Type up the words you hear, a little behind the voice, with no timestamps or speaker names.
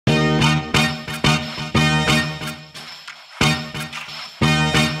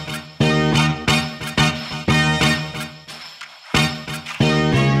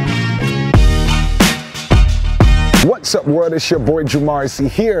What's up, world? It's your boy Jamarcy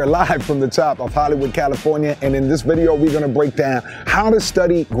here, live from the top of Hollywood, California. And in this video, we're gonna break down how to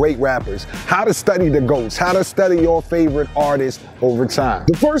study great rappers, how to study the GOATs, how to study your favorite artists over time.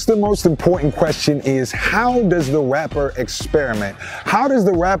 The first and most important question is, how does the rapper experiment? How does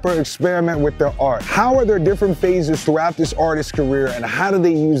the rapper experiment with their art? How are there different phases throughout this artist's career, and how do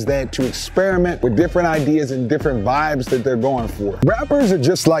they use that to experiment with different ideas and different vibes that they're going for? Rappers are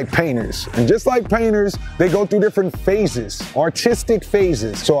just like painters, and just like painters, they go through different phases, artistic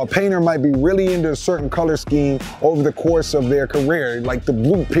phases. So a painter might be really into a certain color scheme over the course of their career, like the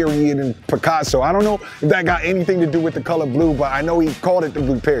blue period in Picasso. I don't know if that got anything to do with the color blue, but I know he called it the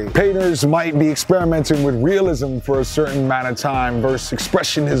blue period. Painters might be experimenting with realism for a certain amount of time versus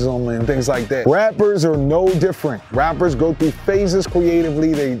expressionism and things like that. Rappers are no different. Rappers go through phases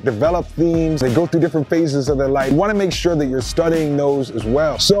creatively, they develop themes, they go through different phases of their life. You want to make sure that you're studying those as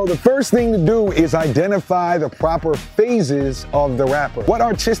well. So the first thing to do is identify the proper phases of the rapper. What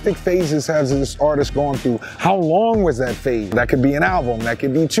artistic phases has this artist gone through? How long was that phase? That could be an album, that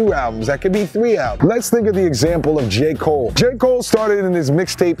could be 2 albums, that could be 3 albums. Let's think of the example of J. Cole. J. Cole started in his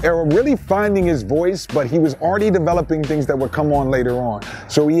mixtape era really finding his voice, but he was already developing things that would come on later on.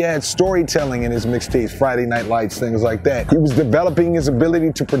 So he had storytelling in his mixtapes, Friday Night Lights, things like that. He was developing his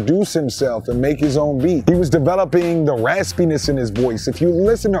ability to produce himself and make his own beat. He was developing the raspiness in his voice. If you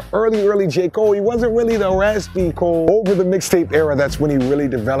listen to early J. Cole, he wasn't really the raspy Cole. Over the mixtape era, that's when he really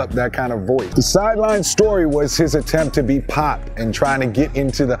developed that kind of voice. The Sideline Story was his attempt to be pop and trying to get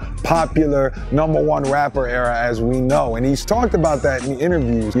into the popular #1 rapper era as we know. And he's talked about that in the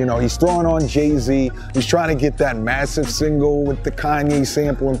interviews. You know, he's throwing on Jay-Z. He's trying to get that massive single with the Kanye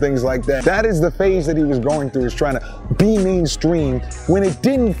sample and things like that. That is the phase that he was going through, is trying to be mainstream when it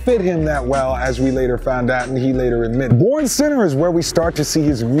didn't fit him that well, as we later found out and he later admitted. Born Sinner is where we start to see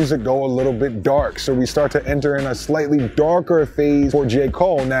his music go a little bit dark. So we start to enter in a slightly darker phase for J.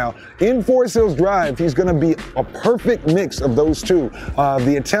 Cole. Now, in Forest Hills Drive, he's gonna be a perfect mix of those two.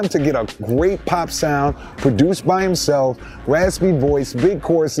 The attempt to get a great pop sound, produced by himself, raspy voice, big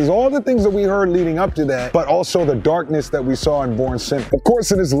choruses, all the things that we heard leading up to that, but also the darkness that we saw in Born Sinner. Of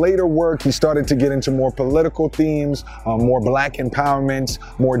course, in his later work, he started to get into more political themes, more black empowerment,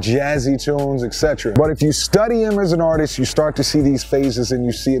 more jazzy tunes, etc. But if you study him as an artist, you start to see these phases and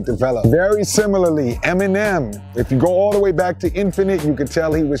you see it develop. Very similarly, Eminem, if you go all the way back to Infinite, you could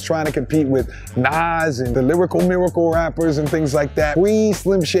tell he was trying to compete with Nas and the lyrical miracle rappers and things like that.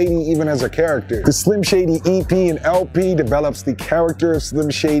 Slim Shady even as a character. The Slim Shady EP and LP develops the character of Slim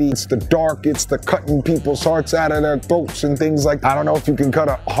Shady. It's the dark, it's the cutting people's hearts out of their throats and things like that. I don't know if you can cut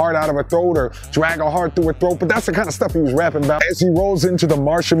a heart out of a throat or drag a heart through a throat, but that's the kind of stuff he was rapping about. As he rolls into the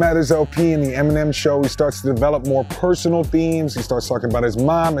Marshall Mathers LP and the Eminem show, he starts to develop more personal themes. He starts talking about his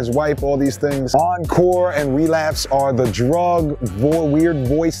mom, his wife, all these things. Encore and Relapse are the drug, weird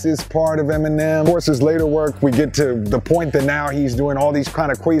voices part of Eminem. Of course, his later work, we get to the point that now he's doing all these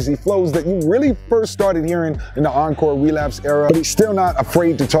kind of crazy flows that you really first started hearing in the Encore Relapse era, but he's still not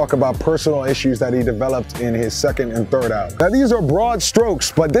afraid to talk about personal issues that he developed in his second and third album. Now, these are broad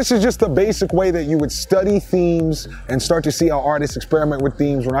strokes, but this is just the basic way that you would study themes and start to see how artists experiment with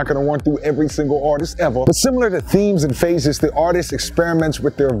themes. We're not going to run through every single artist ever, but similar to themes and phases, the artist experiments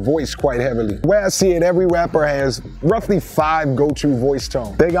with their voice quite heavily. The way I see it, every rapper has roughly 5 go-to voice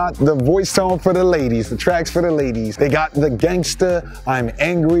tones. They got the voice tone for the ladies, the tracks for the ladies. They got the gangster, I'm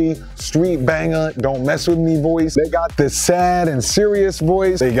angry, street banger, don't mess with me voice. They got the sad and serious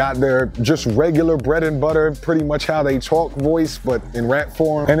voice. They got their just regular bread and butter, pretty much how they talk voice, but in rap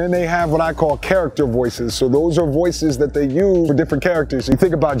form. And then they have what I call character voices. So those are voices that they use for different characters. You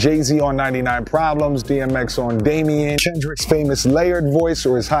think about Jay-Z on 99 Problems, DMX on Damien, Kendrick's famous layered voice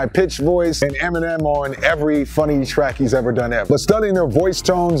or his high-pitched voice, and Eminem on every funny track he's ever done ever. But studying their voice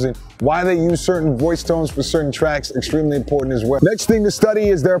tones and why they use certain voice tones for certain tracks, extremely important as well. Next thing to study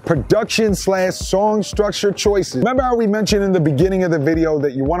is their production/song structure choices. Remember how we mentioned in the beginning of the video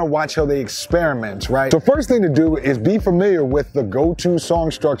that you want to watch how they experiment, right? So first thing to do is be familiar with the go-to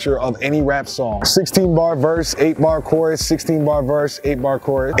song structure of any rap song. 16-bar verse, 8-bar chorus, 16-bar verse, 8-bar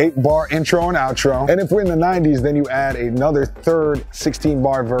chorus, 8-bar intro and outro. And if we're in the 90s, then you add another third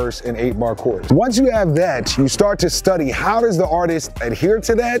 16-bar verse and 8-bar chorus. Once you have that, you start to study how does the artist adhere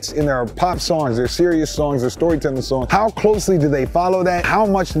to that in their pop songs, their serious songs, their storytelling songs. How closely do they follow that? How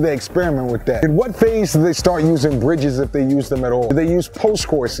much do they experiment with that? In what phase do they start using bridges if they use them at all? Do they use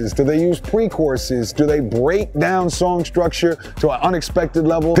post-choruses? Do they use pre-choruses? Do they break down song structure to an unexpected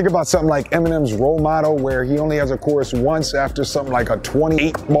level? Think about something like Eminem's Role Model, where he only has a chorus once after something like a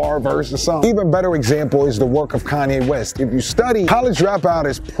 28-bar verse or something. Even better example is the work of Kanye West. If you study, College Dropout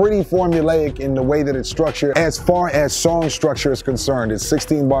is pretty formulaic in the way that it's structured. structure. As far as song structure is concerned, it's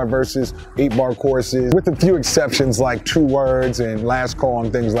 16-bar verses, 8-bar choruses, with a few exceptions like 2 words and last call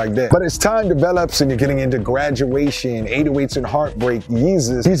and things like that. But as time develops and you're getting into Graduation, 808s and Heartbreak,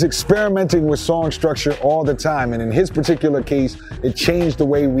 Yeezus, he's experimenting with song structure all the time. And in his particular case, it changed the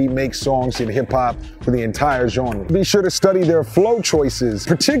way we make songs in hip-hop for the entire genre. Be sure to study their flow choices.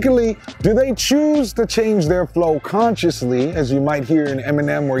 Particularly, do they choose to change their flow consciously, as you might hear in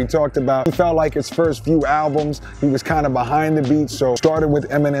Eminem, where he talked about he felt like his first few albums, he was kind of behind the beat, so started with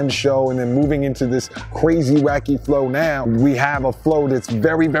Eminem's show and then moving into this crazy, wacky flow. Now we have a flow that's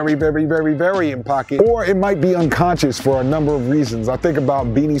very, very, very, very, very in pocket, or it might be unconscious for a number of reasons. I think about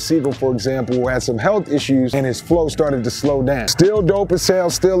Beanie Sigel, for example, who had some health issues and his flow started to slow down. Still dope as hell,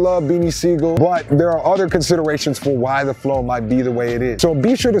 still love Beanie Sigel, but there are other considerations for why the flow might be the way it is. So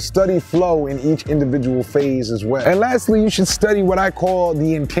be sure to study flow in each individual phase as well. And lastly, you should study what I call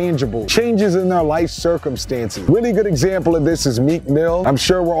the intangible, changes in their life circumstances. Really good example of this is Meek Mill. I'm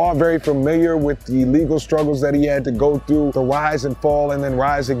sure we're all very familiar with the legal struggles that he had to go through, the rise and fall and then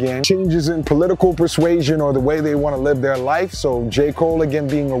rise again. Changes in political persuasion or the way they want to live their life. So J. Cole again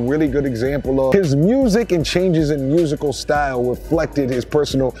being a really good example of his music, and changes in musical style reflected his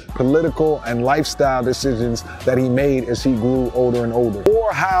personal political and lifestyle decisions that he made as he grew older and older.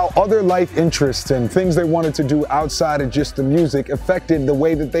 Or how other life interests and things they wanted to do outside of just the music affected the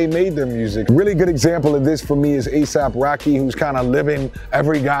way that they made their music. A really good example of this for me is A$AP Rocky, who's kind of living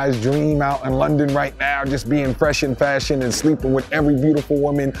every guy's dream out in London right now, just being fresh in fashion and sleeping with every beautiful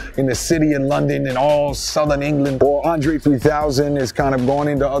woman in the city in London and all southern England. Or Andre 3000 is kind of going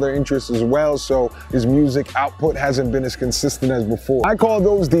into other interests as well, so his music output hasn't been as consistent as before. I call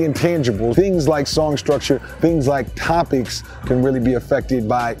those the intangible. Things like song structure, things like topics can really be affected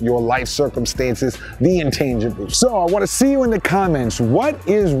by your life circumstances, the intangibles. So I want to see you in the comments. What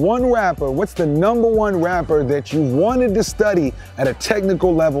is one rapper, what's the #1 rapper that you wanted to study at a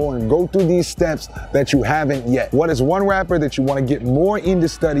technical level and go through these steps that you haven't yet? What is one rapper that you want to get more into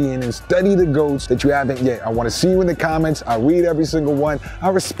studying and study the GOATs that you haven't yet? I want to see you in the comments. I read every single one. I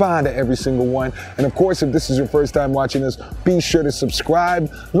respond to every single one. And of course, if this is your first time watching us, be sure to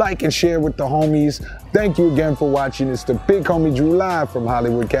subscribe, like, and share with the homies. Thank you again for watching. It's the Big Homie Drew live from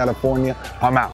Hollywood, California. I'm out.